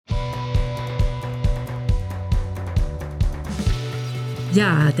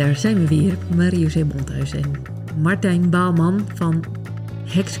Ja, daar zijn we weer. Marie-José Bonthuis en Martijn Baalman van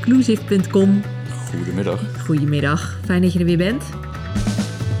Hexclusive.com. Goedemiddag. Goedemiddag, fijn dat je er weer bent.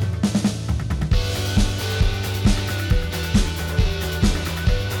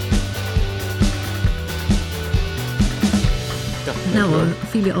 Nou, we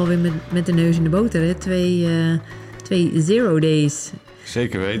vielen alweer met de neus in de boter, hè? Twee Zero Days.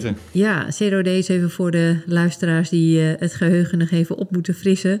 Zeker weten. Ja, Zero Days even voor de luisteraars die het geheugen nog even op moeten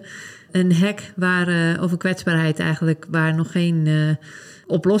frissen. Een hack over kwetsbaarheid eigenlijk, waar nog geen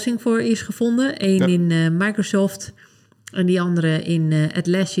oplossing voor is gevonden. Eén in Microsoft en die andere in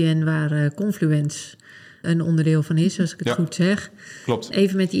Atlassian, waar Confluence een onderdeel van is, als ik het goed zeg. Klopt.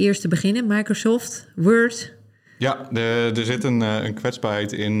 Even met die eerste beginnen. Microsoft, Word. Ja, er zit een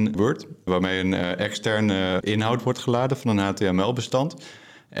kwetsbaarheid in Word, waarmee een externe inhoud wordt geladen van een HTML-bestand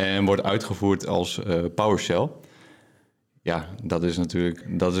en wordt uitgevoerd als PowerShell. Ja, dat is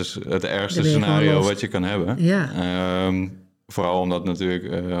het ergste scenario wat je kan hebben. Ja. Vooral omdat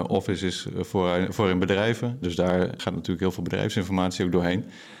natuurlijk Office is voor in bedrijven, dus daar gaat natuurlijk heel veel bedrijfsinformatie ook doorheen.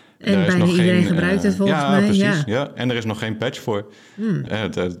 En bijna iedereen gebruikt het volgens mij. Precies, ja. En er is nog geen patch voor.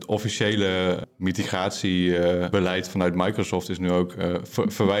 Het officiële mitigatiebeleid vanuit Microsoft is nu ook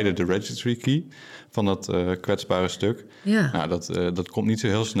verwijder de registry key van dat kwetsbare stuk. Ja. Nou, dat komt niet zo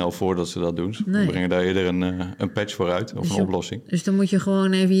heel snel voor dat ze dat doen. Nee. We brengen daar eerder een patch voor uit of een oplossing. Dus dan moet je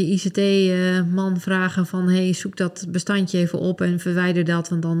gewoon even je ICT-man vragen van... hey, zoek dat bestandje even op en verwijder dat.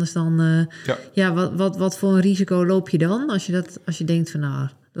 Want anders dan... wat voor een risico loop je dan? Als je denkt van nou,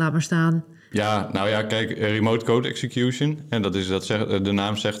 laat maar staan. Ja, nou ja, kijk, remote code execution. En de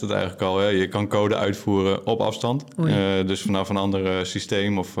naam zegt het eigenlijk al. Hè? Je kan code uitvoeren op afstand. Dus vanaf een ander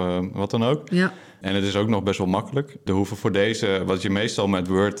systeem of wat dan ook. Ja. En het is ook nog best wel makkelijk. Er hoeven voor deze, wat je meestal met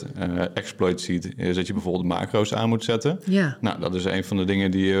Word exploit ziet, is dat je bijvoorbeeld macro's aan moet zetten. Ja. Nou, dat is een van de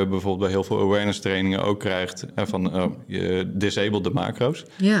dingen die je bijvoorbeeld bij heel veel awareness trainingen ook krijgt. Je disable de macro's.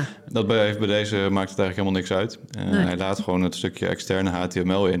 Ja. Bij deze maakt het eigenlijk helemaal niks uit. Hij laat gewoon het stukje externe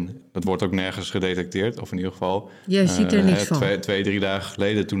HTML in. Het wordt ook nergens gedetecteerd, of in ieder geval... Je ziet er niks van. 2-3 dagen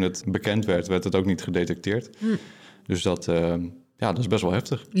geleden, toen het bekend werd het ook niet gedetecteerd. Dus dat is best wel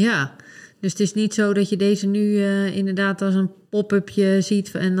heftig. Ja, dus het is niet zo dat je deze nu inderdaad als een pop-upje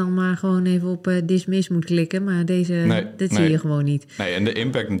ziet... en dan maar gewoon even op dismiss moet klikken. Maar dit zie je gewoon niet. Nee, en de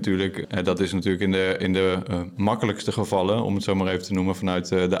impact natuurlijk, dat is natuurlijk in de makkelijkste gevallen... om het zo maar even te noemen vanuit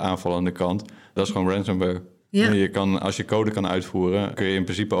de aanvallende kant. Dat is gewoon ransomware. Ja. Als je code kan uitvoeren, kun je in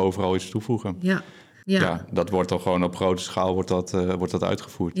principe overal iets toevoegen. Ja, dat wordt dan gewoon op grote schaal wordt dat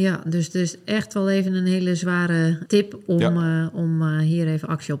uitgevoerd. Ja, dus echt wel even een hele zware tip om hier even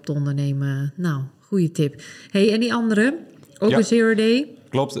actie op te ondernemen. Nou, goede tip. Hey, en die andere, ook een Zero Day?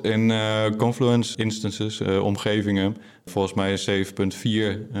 Klopt, in Confluence instances, omgevingen, volgens mij is 7.4,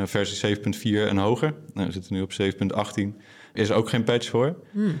 versie 7.4 en hoger. We zitten nu op 7.18. Is ook geen patch voor.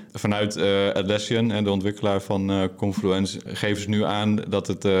 Vanuit Atlassian, de ontwikkelaar van Confluence, geven ze nu aan dat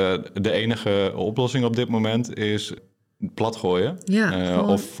het de enige oplossing op dit moment is platgooien.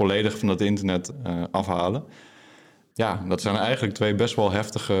 Of volledig van het internet afhalen. Ja, dat zijn eigenlijk twee best wel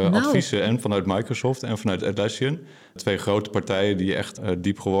heftige adviezen. En vanuit Microsoft en vanuit Atlassian. Twee grote partijen die echt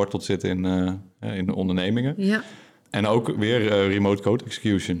diep geworteld zitten in de ondernemingen. Ja. En ook weer remote code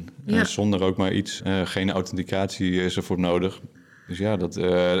execution. Zonder ook maar iets. Geen authenticatie is ervoor nodig. Dus ja,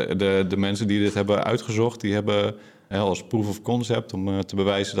 de mensen die dit hebben uitgezocht... die hebben als proof of concept om te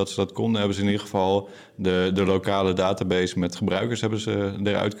bewijzen dat ze dat konden... hebben ze in ieder geval de lokale database met gebruikers hebben ze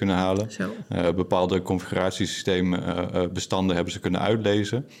eruit kunnen halen. Bepaalde configuratiesysteembestanden hebben ze kunnen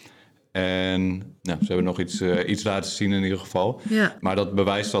uitlezen. En ze hebben nog iets laten zien in ieder geval. Ja. Maar dat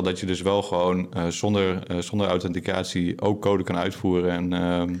bewijst al dat je dus wel gewoon zonder authenticatie ook code kan uitvoeren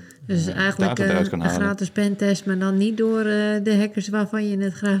en dus eigenlijk een gratis pentest, maar dan niet door de hackers waarvan je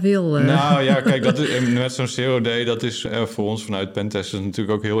het graag wil. Nou ja, kijk, met zo'n Zero Day, dat is voor ons vanuit pentesters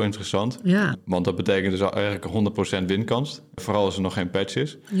natuurlijk ook heel interessant. Ja. Want dat betekent dus eigenlijk 100% winkans. Vooral als er nog geen patch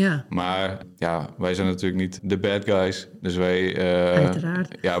is. Ja. Maar ja, wij zijn natuurlijk niet de bad guys. Dus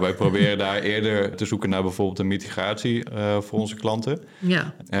uiteraard. Wij proberen daar eerder te zoeken naar bijvoorbeeld een mitigatie voor onze klanten.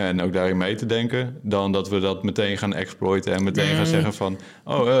 Ja. En ook daarin mee te denken, dan dat we dat meteen gaan exploiten en meteen gaan zeggen van...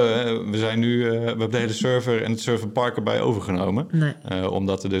 we hebben de hele server en het serverpark erbij overgenomen. Nee.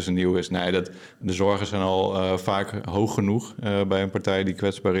 Omdat er dus een nieuw is. Nee, de zorgen zijn al vaak hoog genoeg bij een partij die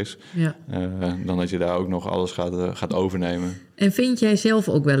kwetsbaar is. Ja. Dan dat je daar ook nog alles gaat overnemen. En vind jij zelf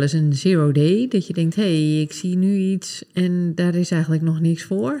ook wel eens een Zero Day? Dat je denkt, ik zie nu iets en daar is eigenlijk nog niks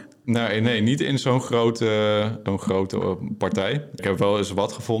voor? Nee, niet in zo'n grote partij. Ik heb wel eens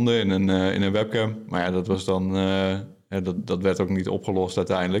wat gevonden in een webcam. Maar ja, dat was dan Dat werd ook niet opgelost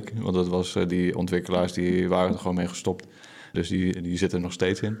uiteindelijk. Want dat was, die ontwikkelaars die waren er gewoon mee gestopt. Dus die zitten er nog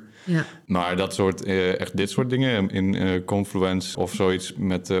steeds in. Ja. Maar dat soort, echt dit soort dingen in Confluence of zoiets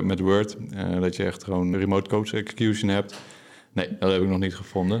met Word... dat je echt gewoon remote code execution hebt... Nee, dat heb ik nog niet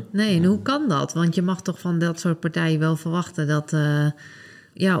gevonden. Nee, en hoe kan dat? Want je mag toch van dat soort partijen wel verwachten dat...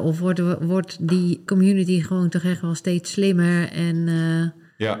 of wordt die community gewoon toch echt wel steeds slimmer en...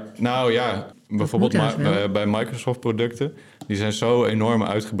 bijvoorbeeld bij Microsoft-producten... die zijn zo enorm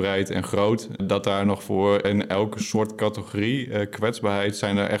uitgebreid en groot... dat daar nog voor in elke soort categorie kwetsbaarheid...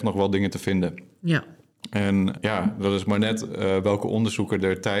 zijn er echt nog wel dingen te vinden. Ja. En dat is maar net welke onderzoeker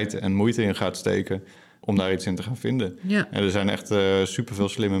er tijd en moeite in gaat steken... om daar iets in te gaan vinden. Ja. En er zijn echt superveel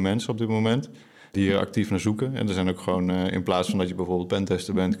slimme mensen op dit moment... die hier actief naar zoeken. En er zijn ook gewoon, in plaats van dat je bijvoorbeeld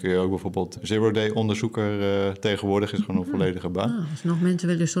pentester bent... kun je ook bijvoorbeeld zero-day onderzoeker tegenwoordig... is gewoon een volledige baan. Als nog mensen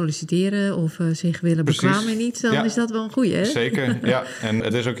willen solliciteren of zich willen bekwamen in iets... dan is dat wel een goeie, hè? Zeker, ja. En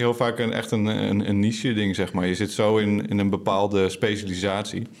het is ook heel vaak echt een niche-ding, zeg maar. Je zit zo in een bepaalde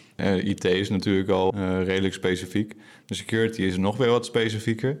specialisatie. IT is natuurlijk al redelijk specifiek. De security is nog weer wat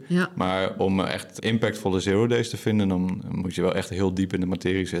specifieker. Ja. Maar om echt impactvolle zero-days te vinden... dan moet je wel echt heel diep in de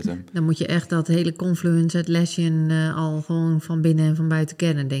materie zitten. Dan moet je echt dat hele Confluence, Atlassian... al gewoon van binnen en van buiten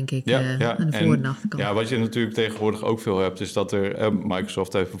kennen, denk ik. Aan de voor- en achterkant. Ja, wat je natuurlijk tegenwoordig ook veel hebt... is dat er...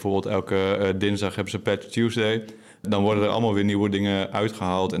 Microsoft heeft bijvoorbeeld elke dinsdag hebben ze Patch Tuesday. Dan worden er allemaal weer nieuwe dingen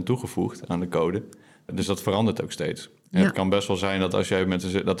uitgehaald en toegevoegd aan de code. Dus dat verandert ook steeds. Ja. Het kan best wel zijn dat als jij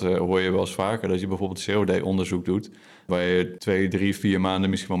dat hoor je wel eens vaker... dat je bijvoorbeeld COD-onderzoek doet... waar je 2, 3, 4 maanden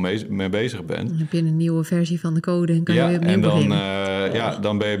misschien wel mee bezig bent. Dan heb je een nieuwe versie van de code en kan je opnieuw beginnen.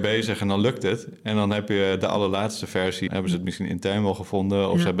 Dan ben je bezig en dan lukt het. En dan heb je de allerlaatste versie... hebben ze het misschien intern wel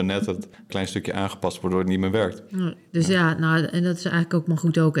gevonden... of ze hebben net het klein stukje aangepast... waardoor het niet meer werkt. Dus en dat is eigenlijk ook maar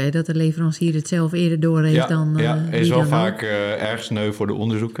goed ook... Hè, dat de leverancier het zelf eerder door heeft dan... is wel vaak erg sneu voor de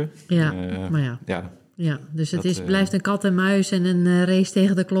onderzoeken. Ja, dus het blijft een kat en muis en een race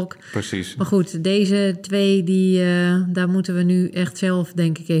tegen de klok. Precies. Maar goed, deze 2, daar moeten we nu echt zelf,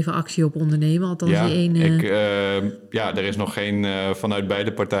 denk ik, even actie op ondernemen. Althans, er is nog geen... vanuit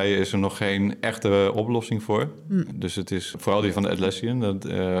beide partijen is er nog geen echte oplossing voor. Dus het is vooral die van de Atlassian.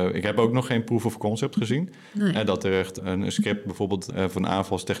 Ik heb ook nog geen proof of concept gezien. Nee. Dat er echt een script bijvoorbeeld van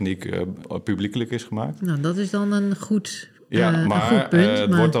aanvalstechniek publiekelijk is gemaakt. Nou, dat is dan een goed... maar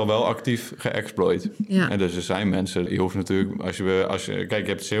het wordt al wel actief geëxploit. Ja. En dus er zijn mensen, je hoeft natuurlijk... Kijk,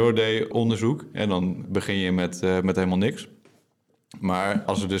 je hebt zero-day onderzoek... en dan begin je met helemaal niks. Maar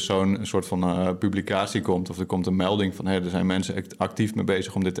als er dus zo'n soort van publicatie komt... of er komt een melding van... er zijn mensen actief mee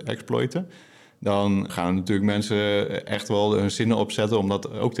bezig om dit te exploiten... dan gaan natuurlijk mensen echt wel hun zinnen opzetten... om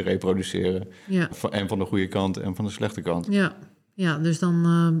dat ook te reproduceren. Ja. En van de goede kant en van de slechte kant. Ja, dus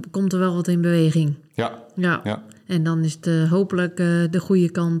dan komt er wel wat in beweging. Ja. En dan is het hopelijk de goede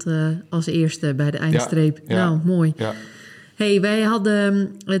kant als eerste bij de eindstreep. Ja. Nou, mooi. Ja. Hey, wij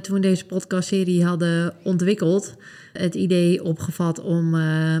hadden, toen we deze podcastserie hadden ontwikkeld... het idee opgevat om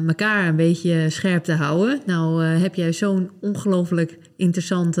elkaar een beetje scherp te houden. Nou heb jij zo'n ongelooflijk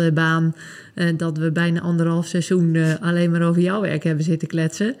interessante baan... dat we bijna 1,5 seizoen alleen maar over jouw werk hebben zitten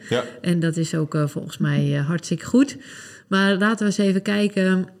kletsen. Ja. En dat is ook volgens mij hartstikke goed. Maar laten we eens even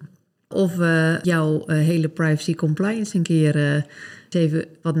kijken... of we jouw hele privacy compliance een keer even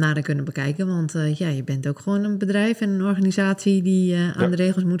wat nader kunnen bekijken. Want je bent ook gewoon een bedrijf en een organisatie die aan de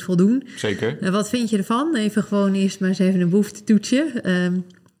regels moet voldoen. Zeker. Wat vind je ervan? Even gewoon eerst maar eens even een behoeftetoetsje.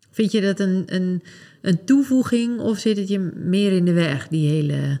 Vind je dat een toevoeging of zit het je meer in de weg, die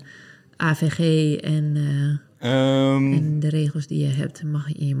hele AVG en de regels die je hebt?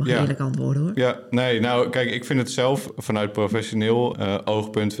 Je mag eerlijk antwoorden, hoor. Ja, nee, nou kijk, ik vind het zelf vanuit professioneel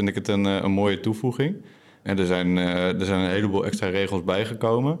oogpunt vind ik het een mooie toevoeging. En er zijn een heleboel extra regels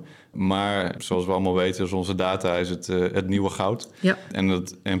bijgekomen. Maar zoals we allemaal weten, is onze data is het nieuwe goud. Ja.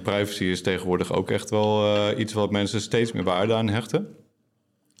 En privacy is tegenwoordig ook echt wel iets wat mensen steeds meer waarde aan hechten.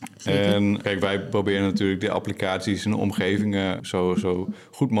 Zeker. En kijk, wij proberen natuurlijk de applicaties en omgevingen zo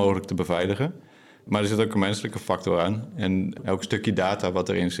goed mogelijk te beveiligen. Maar er zit ook een menselijke factor aan. En elk stukje data wat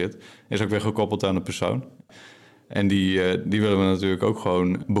erin zit, is ook weer gekoppeld aan de persoon. En die willen we natuurlijk ook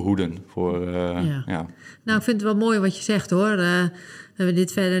gewoon behoeden. Nou, ik vind het wel mooi wat je zegt, hoor. We hebben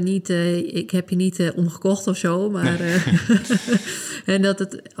dit verder niet... ik heb je niet omgekocht of zo, maar... en dat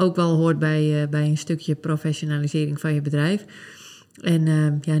het ook wel hoort bij een stukje professionalisering van je bedrijf.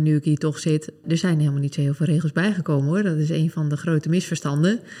 En nu ik hier toch zit... er zijn helemaal niet zo heel veel regels bijgekomen, hoor. Dat is een van de grote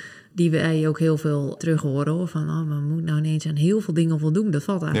misverstanden... die wij ook heel veel terug horen, hoor. Van, we moeten nou ineens aan heel veel dingen voldoen. Dat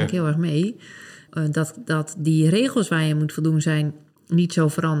valt eigenlijk heel erg mee... Dat die regels waar je moet voldoen zijn niet zo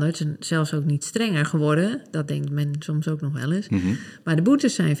veranderd. Ze zijn zelfs ook niet strenger geworden. Dat denkt men soms ook nog wel eens. Mm-hmm. Maar de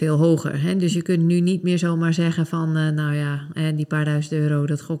boetes zijn veel hoger. Hè? Dus je kunt nu niet meer zomaar zeggen van... die paar €1000,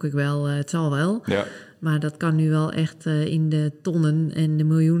 dat gok ik wel, het zal wel. Ja. Maar dat kan nu wel echt in de tonnen en de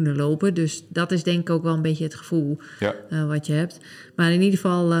miljoenen lopen. Dus dat is denk ik ook wel een beetje het gevoel wat je hebt. Maar in ieder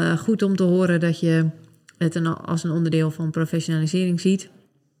geval goed om te horen dat je het als een onderdeel van professionalisering ziet.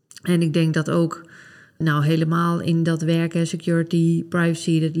 En ik denk dat ook helemaal in dat werken, security,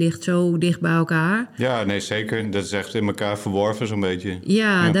 privacy, dat ligt zo dicht bij elkaar. Ja, nee, zeker. Dat is echt in elkaar verworven zo'n beetje.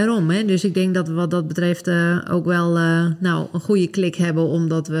 Ja, daarom. Hè? Dus ik denk dat we wat dat betreft ook wel een goede klik hebben...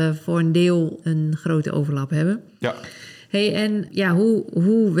 omdat we voor een deel een grote overlap hebben. Ja. Hey, en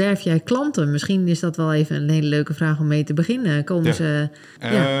hoe werf jij klanten? Misschien is dat wel even een hele leuke vraag om mee te beginnen. Komen ze...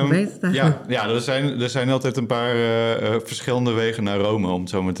 hoe werkt het eigenlijk? Ja, er zijn altijd een paar verschillende wegen naar Rome, om het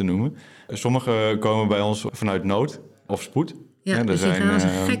zo maar te noemen. Sommige komen bij ons vanuit nood of spoed. Ja, dus die gaan ze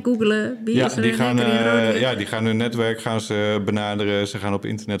gek googlen. Die gaan hun netwerk benaderen. Ze gaan op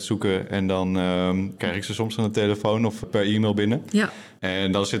internet zoeken. En dan krijg ik ze soms aan de telefoon of per e-mail binnen. Ja.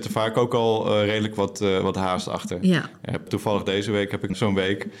 En dan zit er vaak ook al redelijk wat haast achter. Ja. Toevallig deze week heb ik zo'n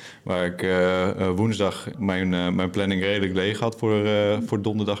week... waar ik woensdag mijn planning redelijk leeg had... voor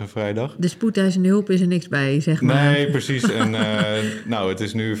donderdag en vrijdag. De spoedeisende hulp is er niks bij, zeg maar. Nee, precies. En het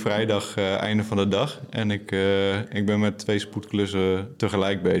is nu vrijdag, einde van de dag. En ik ben met 2 spoedklussen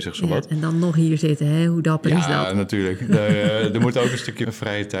tegelijk bezig, zowat. Ja, en dan nog hier zitten, hè? Hoe dapper is dat? Ja, natuurlijk. Er moet ook een stukje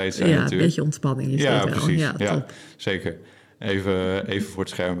vrije tijd zijn, natuurlijk. Ja, een beetje ontspanning is dat wel. Precies. Ja, precies. Top. Zeker. Even voor het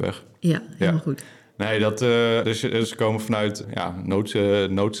scherm weg. Ja, helemaal goed. Nee, dus ze komen vanuit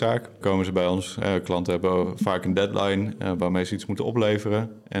noodzaak. Komen ze bij ons. Klanten hebben vaak een deadline waarmee ze iets moeten opleveren.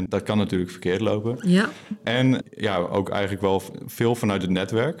 En dat kan natuurlijk verkeerd lopen. Ja. En ook eigenlijk wel veel vanuit het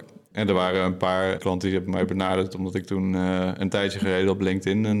netwerk. En er waren een paar klanten die hebben mij benaderd... omdat ik toen een tijdje geleden op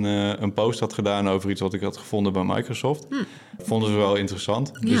LinkedIn een post had gedaan... over iets wat ik had gevonden bij Microsoft. Vonden ze wel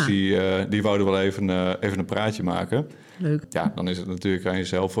interessant. Ja. Dus die wouden wel even een praatje maken. Leuk. Ja, dan is het natuurlijk aan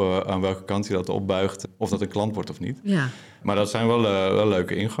jezelf aan welke kant je dat opbuigt... of dat een klant wordt of niet. Ja. Maar dat zijn wel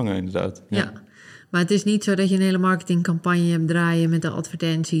leuke ingangen inderdaad. Ja. Maar het is niet zo dat je een hele marketingcampagne hebt draaien met de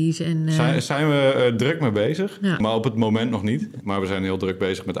advertenties. Zijn we druk mee bezig, maar op het moment nog niet. Maar we zijn heel druk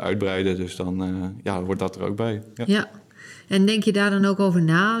bezig met uitbreiden, dus dan wordt dat er ook bij. Ja. En denk je daar dan ook over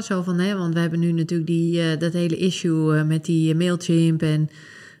na? Zo van, want we hebben nu natuurlijk dat hele issue met die Mailchimp en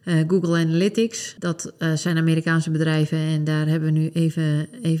Google Analytics. Dat zijn Amerikaanse bedrijven en daar hebben we nu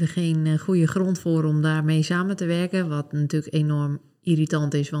even geen goede grond voor om daarmee samen te werken. Wat natuurlijk enorm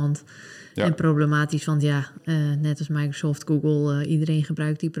irritant is, en problematisch, want net als Microsoft, Google, iedereen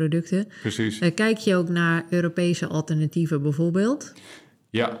gebruikt die producten. Precies. Kijk je ook naar Europese alternatieven bijvoorbeeld?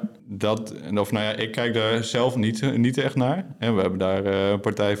 Ja, ik kijk daar zelf niet echt naar. En we hebben daar een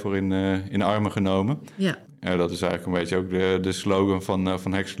partij voor in armen genomen. Ja. Dat is eigenlijk een beetje ook de slogan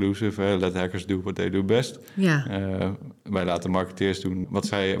van Hackclusive. Let hackers do what they do best. Ja. Wij laten marketeers doen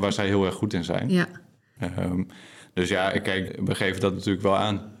waar zij heel erg goed in zijn. Ja. Dus kijk, we geven dat natuurlijk wel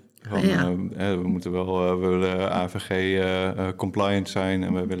aan. We willen AVG compliant zijn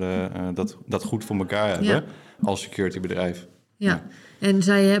en we willen dat goed voor elkaar hebben als securitybedrijf. Ja, en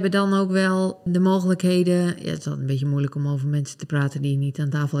zij hebben dan ook wel de mogelijkheden... Ja, het is altijd een beetje moeilijk om over mensen te praten die je niet aan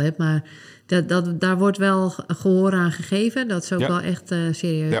tafel hebt... maar daar wordt wel gehoor aan gegeven. Dat is ook wel echt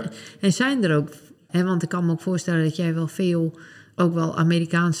serieus. Ja. En zijn er ook... want ik kan me ook voorstellen dat jij wel veel... ook wel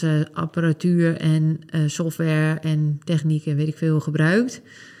Amerikaanse apparatuur en software en techniek en weet ik veel gebruikt...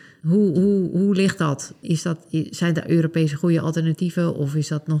 Hoe ligt dat? Zijn er Europese goede alternatieven of is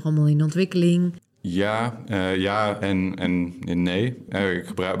dat nog allemaal in ontwikkeling? Ja en nee.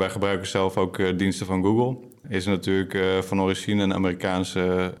 Wij gebruiken zelf ook diensten van Google. Is natuurlijk van origine een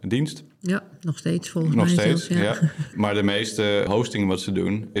Amerikaanse dienst. Ja, nog steeds volgens mij. Nog steeds, ja. Maar de meeste hosting wat ze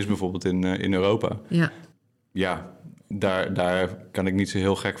doen is bijvoorbeeld in Europa. Ja. Ja, daar kan ik niet zo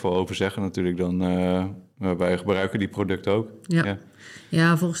heel gek veel over zeggen natuurlijk. Wij gebruiken die producten ook.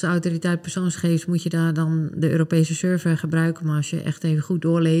 Ja, volgens de autoriteit persoonsgegevens moet je daar dan de Europese server gebruiken. Maar als je echt even goed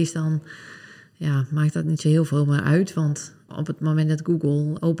doorleest, dan maakt dat niet zo heel veel meer uit. Want op het moment dat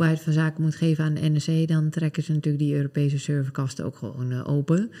Google openheid van zaken moet geven aan de NSA... dan trekken ze natuurlijk die Europese serverkasten ook gewoon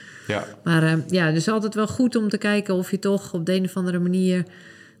open. Ja. Maar het is altijd wel goed om te kijken of je toch op de een of andere manier...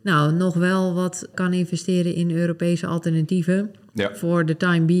 nog wel wat kan investeren in Europese alternatieven. Ja. Voor de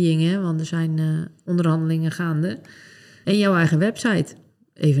time being, hè, want er zijn onderhandelingen gaande. En jouw eigen website.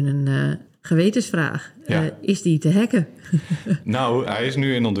 Even een gewetensvraag. Ja. Is die te hacken? Hij is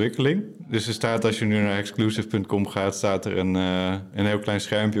nu in ontwikkeling. Dus er staat, als je nu naar exclusive.com gaat... staat er een heel klein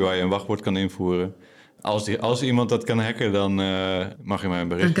schermpje waar je een wachtwoord kan invoeren. Als iemand dat kan hacken, dan mag je mij een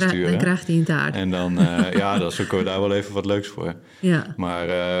berichtje sturen. Dan krijgt hij een taart. En dan, dan zoeken we daar wel even wat leuks voor. Ja. Maar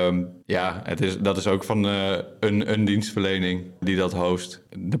dat is ook van een dienstverlening die dat host.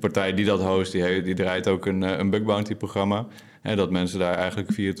 De partij die dat host, die draait ook een bug bounty programma. Hè, dat mensen daar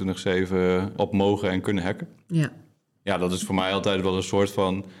eigenlijk 24/7 op mogen en kunnen hacken. Ja. Ja, dat is voor mij altijd wel een soort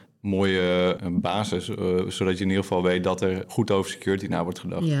van mooie basis. Zodat je in ieder geval weet dat er goed over security na wordt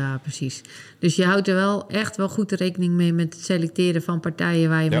gedacht. Ja, precies. Dus je houdt er wel echt wel goed rekening mee met het selecteren van partijen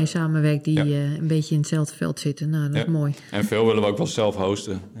waar je mee samenwerkt die een beetje in hetzelfde veld zitten. Nou, dat is mooi. En veel willen we ook wel zelf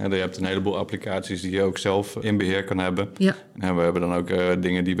hosten. Je hebt een heleboel applicaties die je ook zelf in beheer kan hebben. Ja. En we hebben dan ook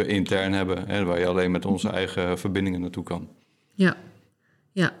dingen die we intern hebben, waar je alleen met onze eigen verbindingen naartoe kan.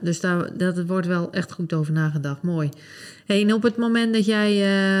 Ja, dus dat wordt wel echt goed over nagedacht. Mooi. Hey, en op het moment dat jij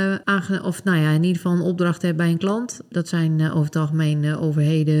in ieder geval een opdracht hebt bij een klant, dat zijn over het algemeen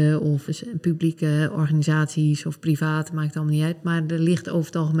overheden of publieke organisaties of privaat, maakt allemaal niet uit. Maar er ligt over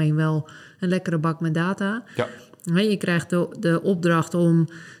het algemeen wel een lekkere bak met data. Ja. Je krijgt de opdracht om,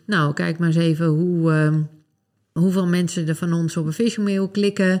 kijk maar eens even hoeveel mensen er van ons op een phishing mail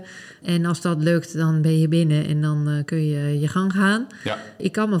klikken. En als dat lukt, dan ben je binnen en dan kun je je gang gaan. Ja.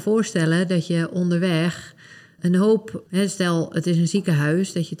 Ik kan me voorstellen dat je onderweg een hoop, stel het is een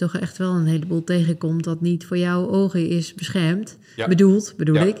ziekenhuis, dat je toch echt wel een heleboel tegenkomt dat niet voor jouw ogen is beschermd. Ja.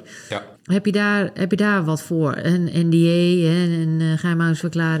 Bedoel ik. Ja. Heb je daar wat voor? Een NDA, een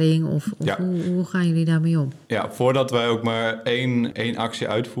geheimhoudingsverklaring? Of hoe gaan jullie daarmee om? Ja, voordat wij ook maar één actie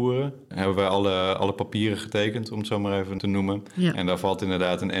uitvoeren, hebben wij alle papieren getekend, om het zo maar even te noemen. Ja. En daar valt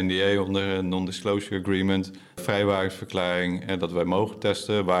inderdaad een NDA onder, een non-disclosure agreement, vrijwaringsverklaring, dat wij mogen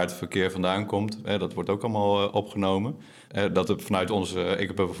testen waar het verkeer vandaan komt. Dat wordt ook allemaal opgenomen. Dat het vanuit ik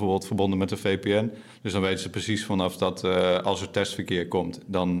heb bijvoorbeeld verbonden met de VPN. Dus dan weten ze precies vanaf dat als er testverkeer komt,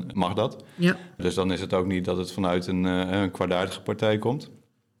 dan mag dat. Ja. Dus dan is het ook niet dat het vanuit een kwaadaardige partij komt.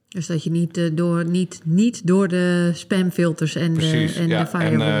 Dus dat je niet door de spamfilters en de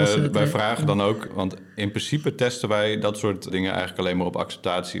firewalls... En wij vragen dan ook, want in principe testen wij dat soort dingen eigenlijk alleen maar op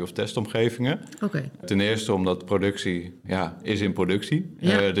acceptatie of testomgevingen. Okay. Ten eerste omdat productie is in productie.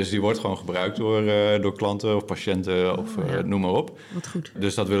 Ja. Dus die wordt gewoon gebruikt door klanten of patiënten of noem maar op. Wat goed.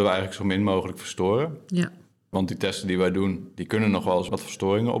 Dus dat willen we eigenlijk zo min mogelijk verstoren. Ja. Want die testen die wij doen, die kunnen nog wel eens wat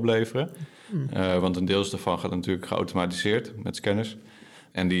verstoringen opleveren. Want een deel daarvan gaat natuurlijk geautomatiseerd met scanners.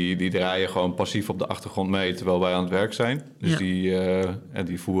 En die draaien gewoon passief op de achtergrond mee terwijl wij aan het werk zijn. Dus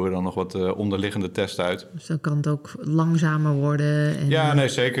die voeren dan nog wat onderliggende testen uit. Dus dan kan het ook langzamer worden. Nee,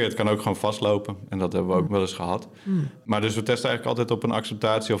 zeker. Het kan ook gewoon vastlopen. En dat hebben we ook wel eens gehad. Maar dus we testen eigenlijk altijd op een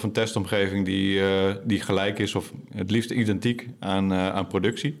acceptatie of een testomgeving die gelijk is of het liefst identiek aan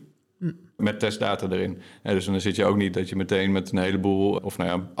productie. Met testdata erin. Dus dan zit je ook niet dat je meteen met een heleboel, of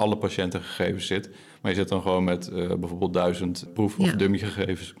alle patiëntengegevens zit. Maar je zit dan gewoon met bijvoorbeeld 1000 proef- of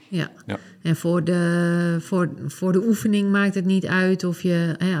dummygegevens. Ja. En voor de oefening maakt het niet uit of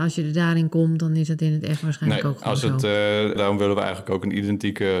je, als je er daarin komt, dan is het in het echt waarschijnlijk ook gewoon zo. Daarom willen we eigenlijk ook een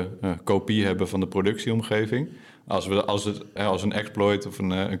identieke kopie hebben van de productieomgeving. Als een exploit of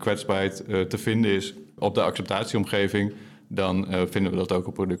een kwetsbaarheid te vinden is op de acceptatieomgeving, dan vinden we dat ook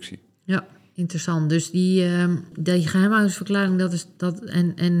op productie. Ja, interessant. Dus die geheimhoudingsverklaring, dat is dat.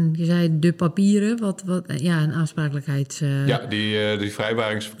 En je zei de papieren, een aansprakelijkheids... die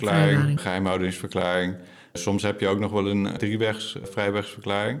vrijwaringsverklaring, geheimhoudingsverklaring. Soms heb je ook nog wel een driewegs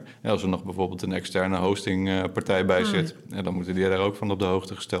vrijwaringsverklaring. Als er nog bijvoorbeeld een externe hostingpartij bij zit, dan moeten die daar ook van op de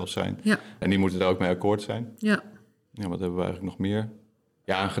hoogte gesteld zijn. Ja. En die moeten daar ook mee akkoord zijn. Ja. Wat hebben we eigenlijk nog meer?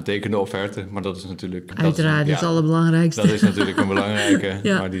 Ja, een getekende offerte, maar dat is natuurlijk... Uiteraard, dat is het allerbelangrijkste. Dat is natuurlijk een belangrijke.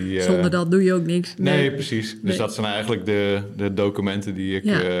 Ja, maar zonder dat doe je ook niks. Nee, precies. Dus dat zijn eigenlijk de documenten die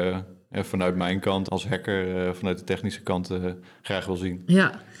ik vanuit mijn kant als hacker, vanuit de technische kant graag wil zien.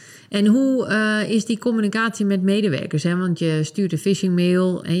 Ja, en hoe is die communicatie met medewerkers? Hè? Want je stuurt een phishing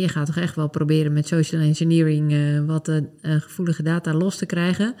mail en je gaat toch echt wel proberen met social engineering wat gevoelige data los te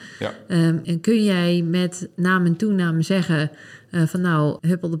krijgen. Ja. En kun jij met naam en toename zeggen van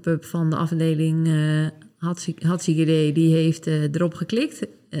Huppel de Pup van de afdeling Hatsigede, die heeft erop geklikt?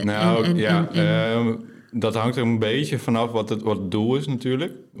 Dat hangt er een beetje vanaf wat het doel is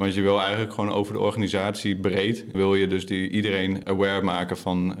natuurlijk. Want je wil eigenlijk gewoon over de organisatie breed, wil je dus iedereen aware maken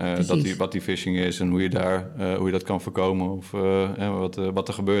van wat die phishing is en hoe je dat kan voorkomen of wat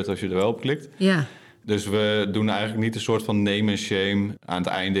er gebeurt als je er wel op klikt. Ja. Dus we doen eigenlijk niet een soort van name and shame aan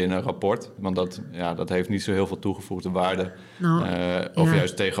het einde in een rapport. Want dat heeft niet zo heel veel toegevoegde waarde. Of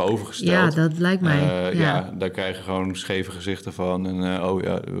juist tegenovergesteld. Ja, dat lijkt mij. Daar krijg je gewoon scheve gezichten van.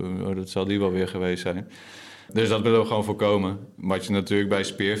 En dat zal die wel weer geweest zijn. Dus dat willen we gewoon voorkomen. Wat je natuurlijk bij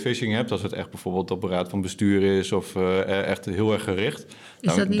spearfishing hebt, als het echt bijvoorbeeld op raad van bestuur is of echt heel erg gericht.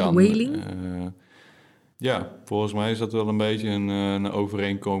 Is dat niet whaling? Ja, volgens mij is dat wel een beetje een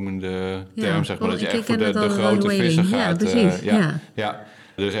overeenkomende term, zeg maar. Dat je echt voor de grote whaling. vissen gaat. Ja, precies. Ja.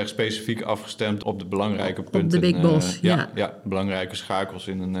 Dus echt specifiek afgestemd op de belangrijke punten. Op de big boss, ja, belangrijke schakels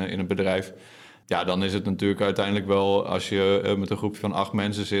in een bedrijf. Ja, dan is het natuurlijk uiteindelijk wel, als je met een groepje van 8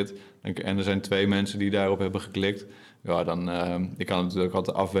 mensen zit en er zijn 2 mensen die daarop hebben geklikt, ja, dan je kan natuurlijk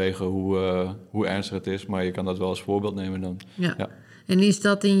altijd afwegen hoe ernstig het is, maar je kan dat wel als voorbeeld nemen dan. Ja. En is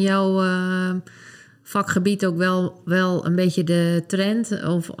dat in jouw vakgebied ook wel een beetje de trend?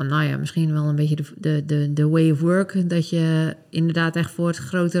 Of nou ja, misschien wel een beetje de way of work, dat je inderdaad echt voor het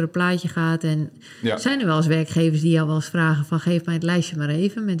grotere plaatje gaat. En zijn er wel eens werkgevers die jou wel eens vragen van geef mij het lijstje maar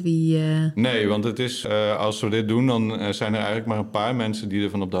even met wie... Nee, want het is, als we dit doen, dan zijn er eigenlijk maar een paar mensen die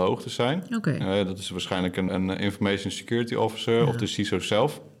ervan op de hoogte zijn. Okay. Dat is waarschijnlijk een Information Security Officer of de CISO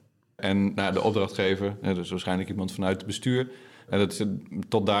zelf. En de opdrachtgever, dus waarschijnlijk iemand vanuit het bestuur. En dat is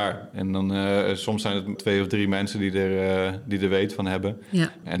tot daar. En dan soms zijn het 2 of 3 mensen die er weet van hebben.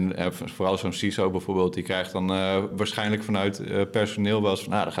 Ja. En vooral zo'n CISO bijvoorbeeld, die krijgt dan waarschijnlijk vanuit personeel wel eens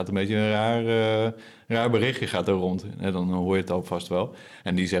van... er gaat een beetje een raar berichtje gaat er rond. En dan hoor je het alvast wel.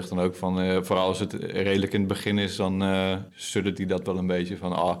 En die zegt dan ook van, vooral als het redelijk in het begin is, dan suddert hij dat wel een beetje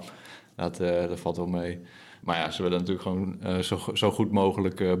van... dat valt wel mee. Maar ja, ze willen natuurlijk gewoon zo goed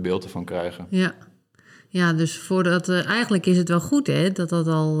mogelijk beeld ervan krijgen. Ja. Ja, dus voordat eigenlijk is het wel goed, hè? Dat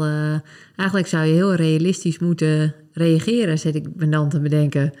al... eigenlijk zou je heel realistisch moeten reageren, zit ik me dan te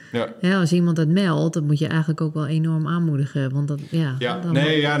bedenken. Ja, als iemand het meldt, dan moet je eigenlijk ook wel enorm aanmoedigen. Want dat,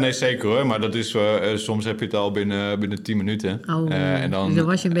 nee, zeker hoor. Maar dat is soms heb je het al binnen 10 minuten. En dan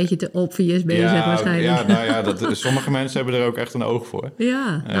was je een beetje te obvious bezig waarschijnlijk. Ja, sommige mensen hebben er ook echt een oog voor.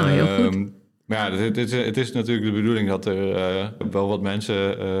 Ja, heel goed. Maar ja, het is natuurlijk de bedoeling dat er wel wat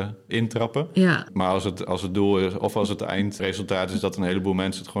mensen intrappen. Ja. Maar als het doel is, of als het eindresultaat is dat een heleboel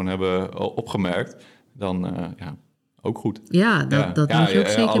mensen het gewoon hebben opgemerkt, dan ook goed. Ja, dat moet je ook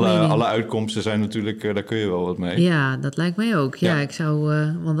zeker meenemen. Alle uitkomsten zijn natuurlijk, daar kun je wel wat mee. Ja, dat lijkt mij ook. Ja, ik zou,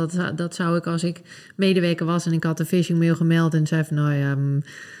 want dat zou ik als ik medewerker was en ik had een phishing mail gemeld en zei van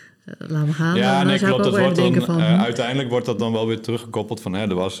laat me gaan. Ja, dan klopt. Dat wordt dan, uiteindelijk wordt dat dan wel weer teruggekoppeld van...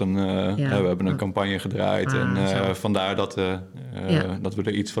 er was we hebben een campagne gedraaid... vandaar dat we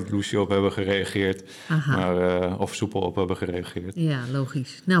er iets wat loesje op hebben gereageerd. Of soepel op hebben gereageerd. Ja,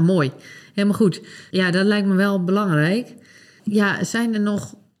 logisch. Nou, mooi. Helemaal goed. Ja, dat lijkt me wel belangrijk. Ja, zijn er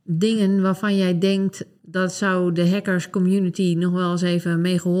nog dingen waarvan jij denkt... dat zou de hackers community nog wel eens even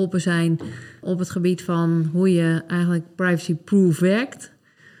mee geholpen zijn... op het gebied van hoe je eigenlijk privacy-proof werkt...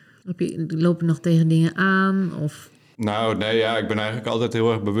 Loop je nog tegen dingen aan? Of? Nou, nee, ik ben eigenlijk altijd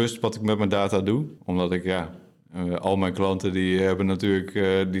heel erg bewust wat ik met mijn data doe. Omdat ik, al mijn klanten die hebben natuurlijk,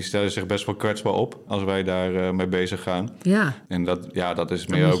 die stellen zich best wel kwetsbaar op als wij daar mee bezig gaan. Ja. En dat is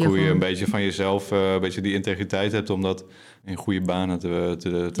meer ook hoe je een beetje van jezelf, een beetje die integriteit hebt om dat in goede banen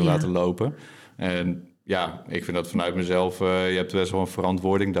te laten lopen. En ik vind dat vanuit mezelf, je hebt best wel een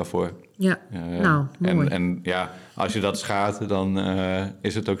verantwoording daarvoor. Ja, mooi. En als je dat schaadt, dan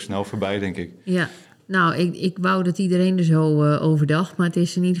is het ook snel voorbij, denk ik. Ja, nou, ik wou dat iedereen er zo over dacht. Maar het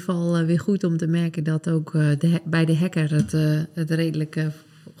is in ieder geval weer goed om te merken dat ook bij de hacker het redelijk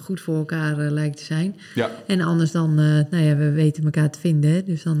goed voor elkaar lijkt te zijn. Ja. En anders dan, we weten elkaar te vinden.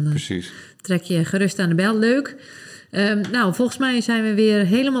 Dus dan Precies. Trek je gerust aan de bel. Leuk. Volgens mij zijn we weer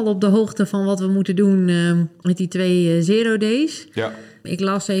helemaal op de hoogte van wat we moeten doen met die 2 zero days. Ja. Ik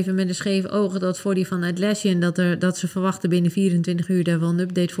las even met een scheef ogen dat voor die van Atlassian... dat ze verwachten binnen 24 uur daar wel een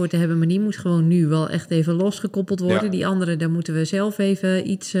update voor te hebben... maar die moet gewoon nu wel echt even losgekoppeld worden. Ja. Die andere, daar moeten we zelf even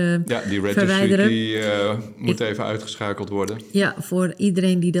iets die verwijderen. Die moet even uitgeschakeld worden. Ja, voor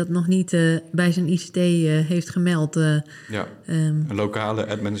iedereen die dat nog niet bij zijn ICT heeft gemeld. Een lokale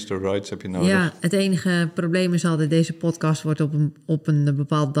administrator rights heb je nodig. Ja, het enige probleem is altijd... deze podcast wordt op een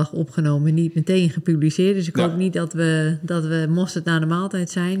bepaalde dag opgenomen... niet meteen gepubliceerd. Dus ik hoop niet dat we mosterd naar de maaltijd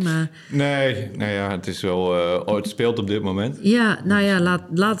zijn, maar... Nee, het is wel... het speelt op dit moment. Ja,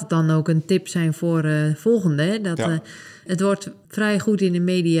 laat het dan ook een tip zijn voor volgende. Hè? Het wordt vrij goed in de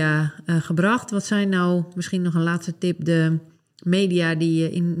media gebracht. Wat zijn nou, misschien nog een laatste tip... de media die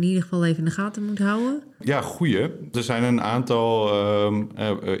je in ieder geval even in de gaten moet houden? Ja, goeie. Er zijn een aantal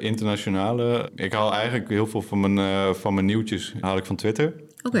internationale... Ik haal eigenlijk heel veel van mijn nieuwtjes haal ik van Twitter.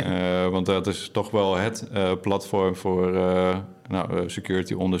 Oké. Want dat is toch wel het platform voor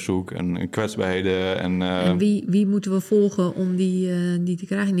security onderzoek en kwetsbaarheden. En wie moeten we volgen om die te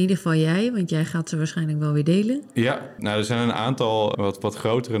krijgen? In ieder geval jij, want jij gaat ze waarschijnlijk wel weer delen. Ja, er zijn een aantal wat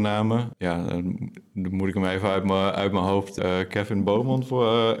grotere namen. Ja, dan moet ik hem even uit mijn hoofd. Kevin Beaumont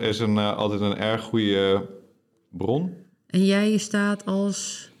is altijd een erg goede bron. En jij staat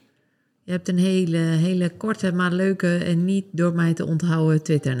als... Je hebt een hele korte, maar leuke en niet door mij te onthouden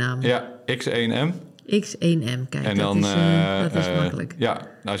Twitternaam. Ja, X1M. X1M, kijk, en dan, dat is makkelijk. Ja,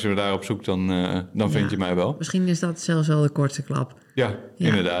 als je me daarop zoekt, dan vind je mij wel. Misschien is dat zelfs wel de kortste klap. Ja,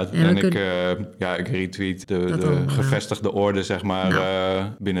 inderdaad. En ik retweet de gevestigde orde, zeg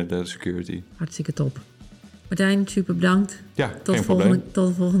maar, binnen de security. Hartstikke top. Martijn, super bedankt. Ja, geen probleem. Tot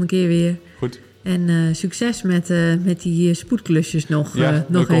de volgende keer weer. Goed. En succes met die spoedklusjes nog Ja, nog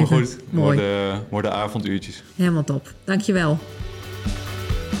dat komt even. goed. Mooi. Worden avonduurtjes. Helemaal top. Dankjewel.